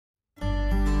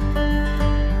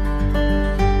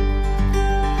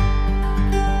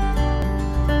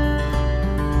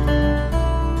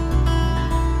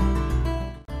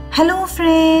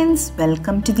friends,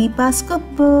 welcome to Deepa's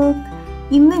cookbook.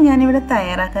 ഇന്ന് ഞാൻ ഇവിടെ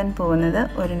തയ്യാറാക്കാൻ പോകുന്നത്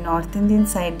ഒരു നോർത്ത് ഇന്ത്യൻ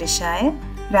സൈഡ് ഡിഷായ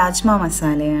രാജ്മ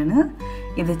മസാലയാണ്.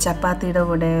 ഇത് ചപ്പാത്തിയുടെ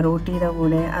കൂടെ, റോട്ടിയുടെ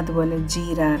കൂടെ, അതുപോലെ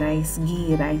ജീര റൈസ്, ഗീ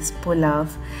റൈസ്,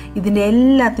 പുലാവ് ഇതിൻ്റെ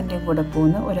എല്ലാത്തിൻ്റെയും കൂടെ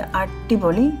പോകുന്ന ഒരു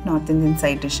അടിപൊളി നോർത്ത് ഇന്ത്യൻ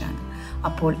സൈഡ് ഡിഷാണ്.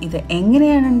 അപ്പോൾ ഇത്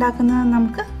എങ്ങനെയാണ് ഉണ്ടാക്കുന്നത്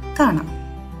നമുക്ക് കാണാം.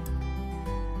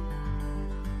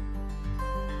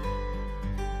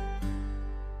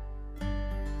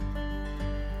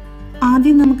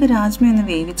 ആദ്യം നമുക്ക് രാജ്മ ഒന്ന്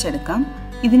വേവിച്ചെടുക്കാം.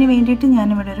 ഇതിന് വേണ്ടിയിട്ട്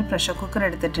ഞാനിവിടെ ഒരു പ്രഷർ കുക്കർ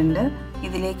എടുത്തിട്ടുണ്ട്.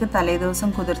 ഇതിലേക്ക് തലേദിവസം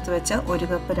കുതിർത്ത് വെച്ച 1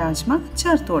 കപ്പ് രാജ്മ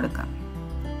ചേർത്ത് കൊടുക്കാം.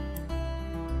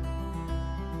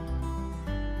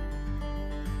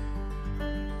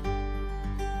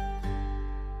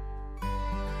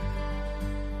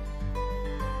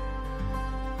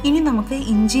 ഇനി നമുക്ക്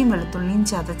ഇഞ്ചിയും വെളുത്തുള്ളിയും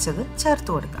ചതച്ചത്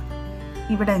ചേർത്ത് കൊടുക്കാം.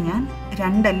 ഇവിടെ ഞാൻ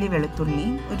 2 അല്ലി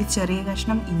വെളുത്തുള്ളിയും ഒരു ചെറിയ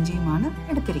കഷ്ണം ഇഞ്ചിയുമാണ്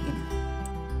എടുത്തിരിക്കുന്നത്.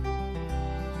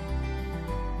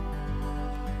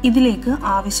 ഇതിലേക്ക്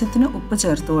ആവശ്യത്തിന് ഉപ്പ്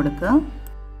ചേർത്ത് കൊടുക്കുക.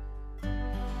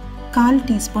 1/4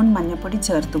 ടീസ്പൂൺ മഞ്ഞൾപ്പൊടി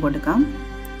ചേർത്ത് കൊടുക്കാം.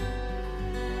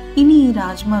 ഇനി ഈ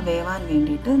രാജ്മ വേവാൻ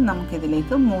വേണ്ടിയിട്ട്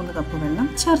നമുക്കിതിലേക്ക് 3 കപ്പ് വെള്ളം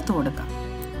ചേർത്ത് കൊടുക്കാം.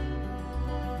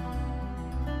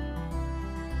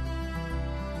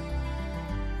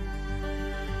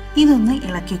 ഇതൊന്ന്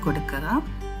ഇളക്കി കൊടുക്കുക.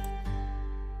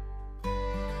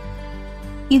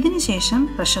 ഇതിനുശേഷം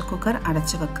പ്രഷർ കുക്കർ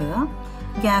അടച്ചു വെക്കുക.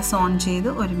 ഗ്യാസ് ഓൺ ചെയ്ത്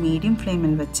ഒരു മീഡിയം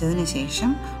ഫ്ലെയിമിൽ വെച്ചതിന് ശേഷം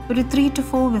ഒരു 3 to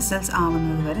 4 വിസിൽസ്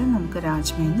ആവുന്നത് വരെ നമുക്ക്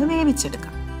രാജ്മയൊന്ന്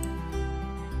വേവിച്ചെടുക്കാം.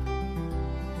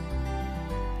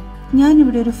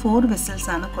 ഞാനിവിടെ ഒരു 4 വിസിൽസ്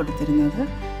ആണ് കൊടുത്തിരുന്നത്.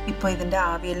 ഇപ്പോൾ ഇതിൻ്റെ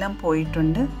ആവിയെല്ലാം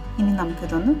പോയിട്ടുണ്ട്. ഇനി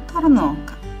നമുക്കിതൊന്ന് തുറന്നു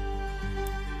നോക്കാം.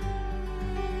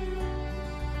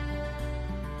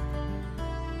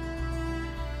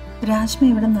 രാജ്മ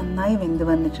ഇവിടെ നന്നായി വെന്ത്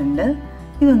വന്നിട്ടുണ്ട്.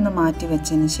 ഇതൊന്ന് മാറ്റി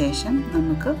വെച്ചതിന് ശേഷം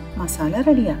നമുക്ക് മസാല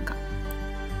റെഡിയാക്കാം.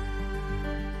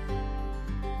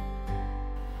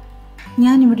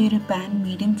 ഞാനിവിടെ ഒരു പാൻ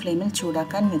മീഡിയം ഫ്ലെയിമിൽ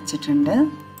ചൂടാക്കാൻ വെച്ചിട്ടുണ്ട്.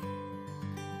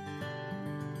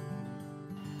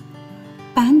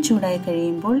 പാൻ ചൂടായി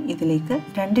കഴിയുമ്പോൾ ഇതിലേക്ക്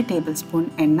 2 ടേബിൾ സ്പൂൺ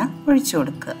എണ്ണ ഒഴിച്ചു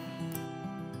കൊടുക്കുക.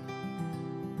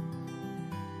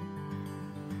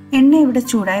 എണ്ണ ഇവിടെ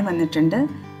ചൂടായി വന്നിട്ടുണ്ട്.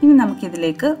 ഇനി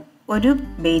നമുക്കിതിലേക്ക് ഒരു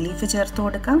ബേ ലീഫ് ചേർത്ത്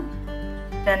കൊടുക്കാം.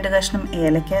 2 കഷ്ണം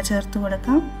ഏലക്ക ചേർത്ത്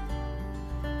കൊടുക്കാം.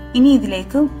 ഇനി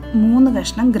ഇതിലേക്ക് 3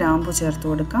 കഷ്ണം ഗ്രാമ്പു ചേർത്ത്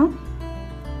കൊടുക്കാം.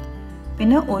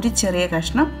 പിന്നെ ഒരു ചെറിയ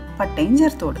കഷ്ണം പട്ടയും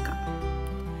ചേർത്ത് കൊടുക്കാം.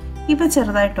 ഇവ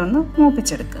ചെറുതായിട്ടൊന്ന്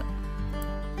മൂപ്പിച്ചെടുക്കുക.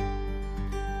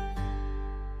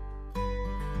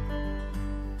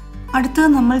 അടുത്തത്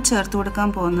നമ്മൾ ചേർത്ത് കൊടുക്കാൻ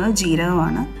പോകുന്നത്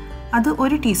ജീരകമാണ്. അത്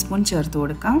 1 ടീസ്പൂൺ ചേർത്ത്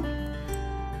കൊടുക്കാം.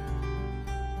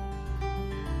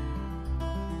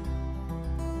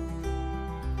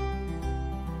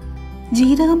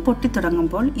 ജീരകം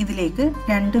പൊട്ടിത്തുടങ്ങുമ്പോൾ ഇതിലേക്ക്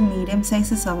 2 മീഡിയം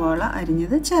സൈസ് സവാള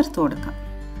അരിഞ്ഞത് ചേർത്ത് കൊടുക്കാം.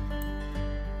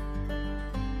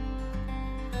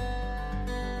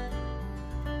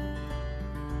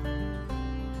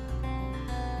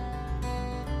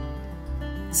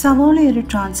 സവാള ഒരു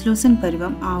ട്രാൻസ്ലൂസൻ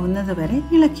പരുവം ആവുന്നത് വരെ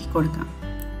ഇളക്കി കൊടുക്കാം.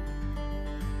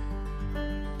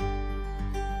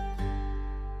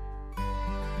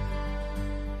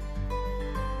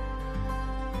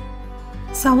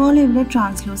 സവാള ഇവിടെ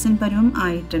ട്രാൻസ്ലൂസൻ പരുവം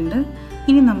ആയിട്ടുണ്ട്.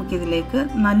 ഇനി നമുക്കിതിലേക്ക്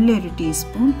നല്ലൊരു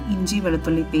ടീസ്പൂൺ ഇഞ്ചി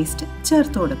വെളുത്തുള്ളി പേസ്റ്റ്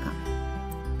ചേർത്ത് കൊടുക്കാം.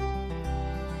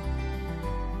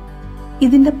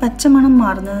 ഇതിൻ്റെ പച്ചമണം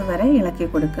മാറുന്നത് വരെ ഇളക്കി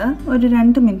കൊടുക്കുക. ഒരു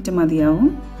 2 മിനിറ്റ്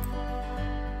മതിയാവും.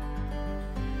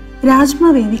 രാജ്മ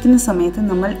വേവിക്കുന്ന സമയത്ത്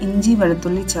നമ്മൾ ഇഞ്ചി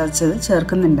വെളുത്തുള്ളി ചതച്ചത്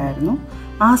ചേർക്കുന്നുണ്ടായിരുന്നു.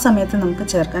 ആ സമയത്ത് നമുക്ക്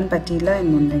ചേർക്കാൻ പറ്റിയില്ല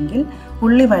എന്നുണ്ടെങ്കിൽ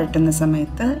ഉള്ളി വഴറ്റുന്ന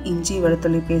സമയത്ത് ഇഞ്ചി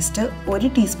വെളുത്തുള്ളി പേസ്റ്റ് 1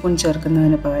 ടീസ്പൂൺ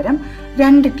ചേർക്കുന്നതിന് പകരം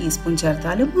 2 ടീസ്പൂൺ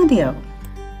ചേർത്താലും മതിയാകും.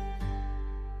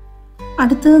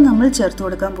 അടുത്തത് നമ്മൾ ചേർത്ത്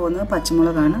കൊടുക്കാൻ പോകുന്നത്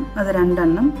പച്ചമുളകാണ്. അത് 2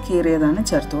 എണ്ണം കീറിയതാണ്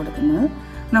ചേർത്ത് കൊടുക്കുന്നത്.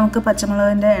 നമുക്ക്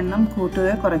പച്ചമുളകിൻ്റെ എണ്ണം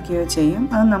കൂട്ടുകയോ കുറയ്ക്കുകയോ ചെയ്യാം.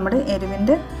 അത് നമ്മുടെ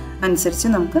എരിവിൻ്റെ അനുസരിച്ച്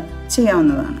നമുക്ക്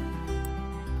ചെയ്യാവുന്നതാണ്.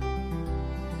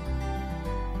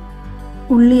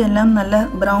 ഉള്ളിയെല്ലാം നല്ല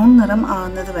ബ്രൗൺ നിറം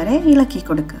ആകുന്നത് വരെ ഇളക്കി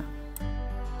കൊടുക്കുക.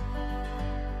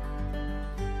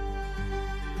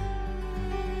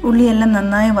 ഉള്ളിയെല്ലാം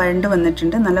നന്നായി വഴണ്ട്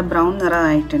വന്നിട്ടുണ്ട്. നല്ല ബ്രൗൺ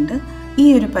നിറമായിട്ടുണ്ട്. ഈ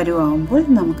ഒരു പരുവാകുമ്പോൾ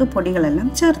നമുക്ക് പൊടികളെല്ലാം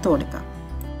ചേർത്ത് കൊടുക്കാം.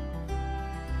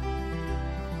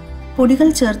 പൊടികൾ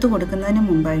ചേർത്ത് കൊടുക്കുന്നതിന്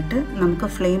മുമ്പായിട്ട് നമുക്ക്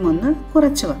ഫ്ലെയിം ഒന്ന്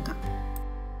കുറച്ച് വെക്കാം.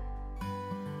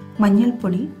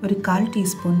 മഞ്ഞൾപ്പൊടി ഒരു 1/4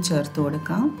 ടീസ്പൂൺ ചേർത്ത്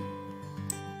കൊടുക്കാം.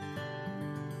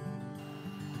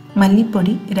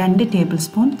 മല്ലിപ്പൊടി 2 ടേബിൾ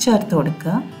സ്പൂൺ ചേർത്ത്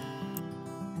കൊടുക്കുക.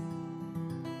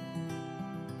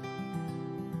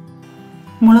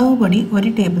 മുളക് പൊടി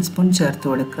 1 ടേബിൾ സ്പൂൺ ചേർത്ത്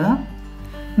കൊടുക്കുക.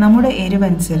 നമ്മുടെ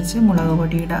എരിവനുസരിച്ച് മുളക്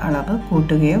പൊടിയുടെ അളവ്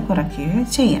കൂട്ടുകയോ കുറയ്ക്കുകയോ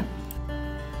ചെയ്യാം.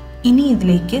 ഇനി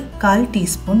ഇതിലേക്ക് 1/4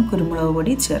 ടീസ്പൂൺ കുരുമുളക്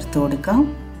പൊടി ചേർത്ത് കൊടുക്കാം.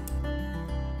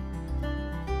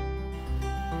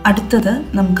 അടുത്തത്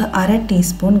നമുക്ക് 1/2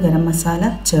 ടീസ്പൂൺ ഗരം മസാല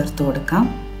ചേർത്ത് കൊടുക്കാം.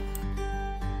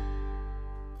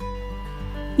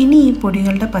 ഇനി ഈ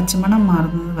പൊടികളുടെ പച്ചമണം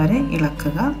മാറുന്നത് വരെ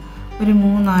ഇളക്കുക. ഒരു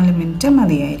 3-4 മിനിറ്റ്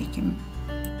മതിയായിരിക്കും.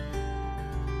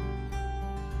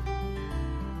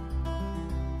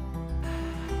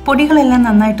 പൊടികളെല്ലാം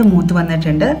നന്നായിട്ട് മൂത്ത്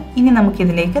വന്നിട്ടുണ്ട്. ഇനി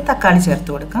നമുക്കിതിലേക്ക് തക്കാളി ചേർത്ത്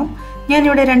കൊടുക്കാം.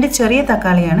 ഞാനിവിടെ 2 ചെറിയ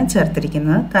തക്കാളിയാണ്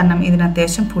ചേർത്തിരിക്കുന്നത്, കാരണം ഇതിന്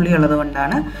അത്യാവശ്യം പുളിയുള്ളത്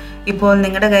കൊണ്ടാണ്. ഇപ്പോൾ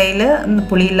നിങ്ങളുടെ കയ്യിൽ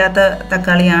പുളിയില്ലാത്ത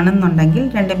തക്കാളിയാണെന്നുണ്ടെങ്കിൽ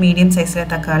 2 മീഡിയം സൈസിലെ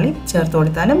തക്കാളി ചേർത്ത്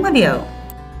കൊടുത്താലും മതിയാകും.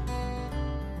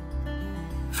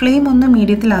 ഫ്ലെയിം ഒന്ന്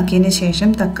മീഡിയത്തിലാക്കിയതിന്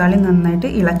ശേഷം തക്കാളി നന്നായിട്ട്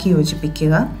ഇളക്കി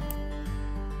യോജിപ്പിക്കുക.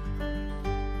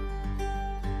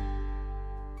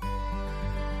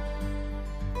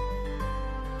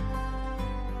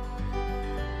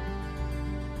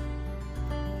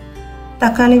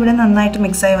 തക്കാളി ഇവിടെ നന്നായിട്ട്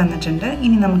മിക്സായി വന്നിട്ടുണ്ട്.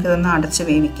 ഇനി നമുക്കിതൊന്ന് അടച്ച്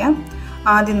വേവിക്കാം.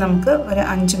 ആദ്യം നമുക്ക് ഒരു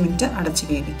 5 മിനിറ്റ് അടച്ച്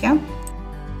വേവിക്കാം.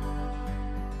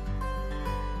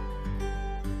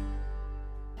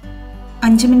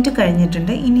 അഞ്ച് മിനിറ്റ്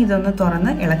കഴിഞ്ഞിട്ടുണ്ട്. ഇനി ഇതൊന്ന്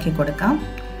തുറന്ന് ഇളക്കി കൊടുക്കാം.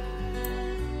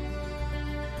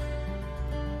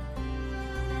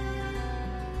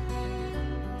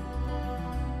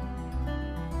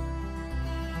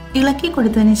 ഇളക്കി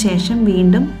കൊടുത്തതിന് ശേഷം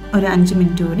വീണ്ടും ഒരു 5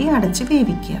 മിനിറ്റ് കൂടി അടച്ച്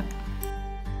വേവിക്കുക.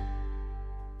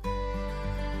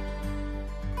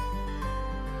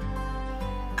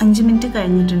 അഞ്ച് മിനിറ്റ്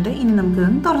കഴിഞ്ഞിട്ടുണ്ട്. ഇനി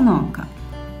നമുക്കിതൊന്ന് തുറന്നു നോക്കാം.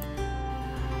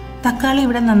 തക്കാളി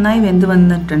ഇവിടെ നന്നായി വെന്ത്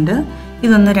വന്നിട്ടുണ്ട്.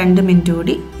 ഇതൊന്ന് 2 മിനിറ്റ്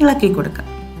കൂടി ഇളക്കി കൊടുക്കാം.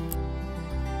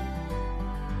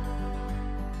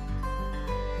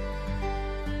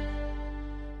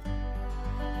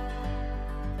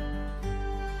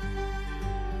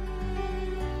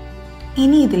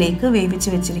 ഇനി ഇതിലേക്ക് വേവിച്ച്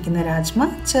വെച്ചിരിക്കുന്ന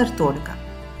രാജ്മ ചേർത്ത് കൊടുക്കാം.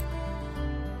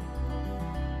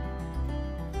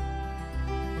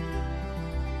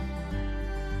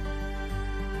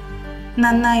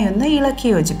 നന്നായി ഒന്ന് ഇളക്കി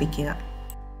യോജിപ്പിക്കുക.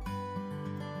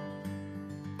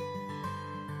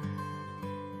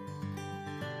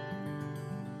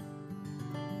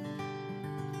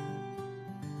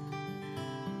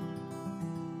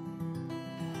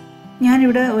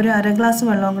 ഞാനിവിടെ ഒരു 1/2 ഗ്ലാസ്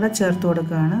വെള്ളവും കൂടെ ചേർത്ത്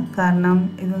കൊടുക്കുകയാണ്. കാരണം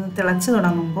ഇതൊന്ന് തിളച്ച്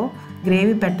തുടങ്ങുമ്പോൾ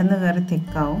ഗ്രേവി പെട്ടെന്ന് കയറി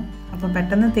തിക്കാവും. അപ്പോൾ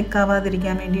പെട്ടെന്ന്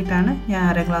തിക്കാവാതിരിക്കാൻ വേണ്ടിയിട്ടാണ് ഞാൻ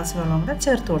 1/2 ഗ്ലാസ് വെള്ളവും കൂടെ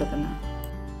ചേർത്ത് കൊടുക്കുന്നത്.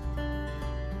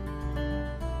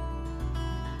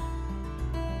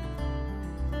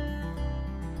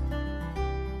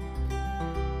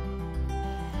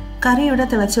 കറി ഇവിടെ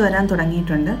തിളച്ച് വരാൻ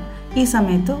തുടങ്ങിയിട്ടുണ്ട്. ഈ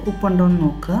സമയത്ത് ഉപ്പുണ്ടോ എന്ന്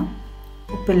നോക്കുക.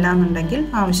 ഉപ്പില്ല എന്നുണ്ടെങ്കിൽ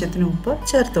ആവശ്യത്തിന് ഉപ്പ്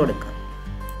ചേർത്ത് കൊടുക്കുക.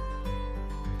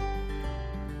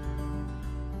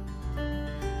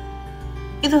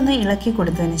 ഇതൊന്ന് ഇളക്കി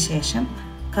കൊടുത്തതിന് ശേഷം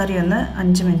കറി ഒന്ന്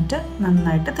 5 മിനിറ്റ്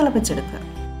നന്നായിട്ട് തിളപ്പിച്ചെടുക്കുക.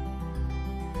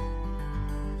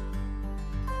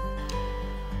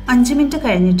 5 മിനിറ്റ്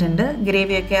കഴിഞ്ഞിട്ടുണ്ട്.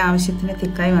 ഗ്രേവിയൊക്കെ ആവശ്യത്തിന്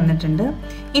തിക്കായി വന്നിട്ടുണ്ട്.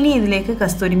 ഇനി ഇതിലേക്ക്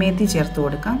കസ്തൂരി മേത്തി ചേർത്ത്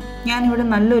കൊടുക്കാം. ഞാനിവിടെ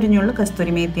നല്ലൊരു ഞുള്ളു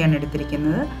കസ്തൂരി മേത്തിയാണ്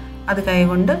എടുത്തിരിക്കുന്നത്. അത്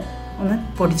കൈകൊണ്ട് ഒന്ന്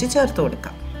പൊടിച്ച് ചേർത്ത്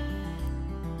കൊടുക്കാം.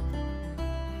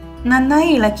 നന്നായി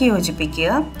ഇളക്കി യോജിപ്പിക്കുക.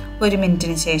 1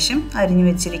 മിനിറ്റിന് ശേഷം അരിഞ്ഞു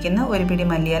വെച്ചിരിക്കുന്ന ഒരു പിടി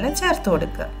മല്ലിയില ചേർത്ത്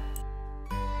കൊടുക്കുക.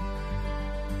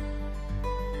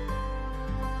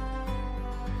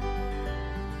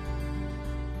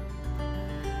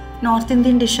 North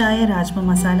Indian ഡിഷായ rajma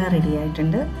masala ready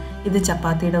ആയിട്ടുണ്ട്. ഇത്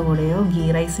ചപ്പാത്തിയുടെ കൂടെയോ ഗീ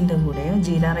റൈസിൻ്റെ കൂടെയോ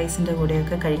ജീര റൈസിൻ്റെ കൂടെയോ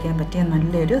ഒക്കെ കഴിക്കാൻ പറ്റിയ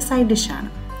നല്ലൊരു സൈഡ് ഡിഷാണ്.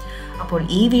 അപ്പോൾ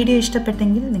ഈ വീഡിയോ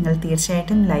ഇഷ്ടപ്പെട്ടെങ്കിൽ നിങ്ങൾ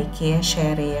തീർച്ചയായിട്ടും ലൈക്ക് ചെയ്യുക,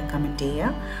 ഷെയർ ചെയ്യുക, കമൻറ്റ്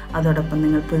ചെയ്യുക. അതോടൊപ്പം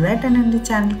നിങ്ങൾ പുതുതായിട്ടാണ് എൻ്റെ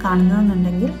ചാനൽ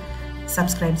കാണുന്നതെന്നുണ്ടെങ്കിൽ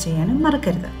സബ്സ്ക്രൈബ് ചെയ്യാനും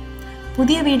മറക്കരുത്.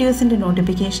 പുതിയ വീഡിയോസിൻ്റെ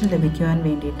നോട്ടിഫിക്കേഷൻ ലഭിക്കുവാൻ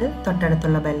വേണ്ടിയിട്ട്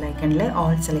തൊട്ടടുത്തുള്ള ബെല്ലൈക്കണിലെ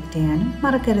ഓൾ സെലക്ട് ചെയ്യാനും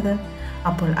മറക്കരുത്.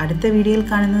 അപ്പോൾ അടുത്ത വീഡിയോയിൽ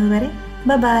കാണുന്നത് വരെ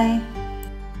ബൈ.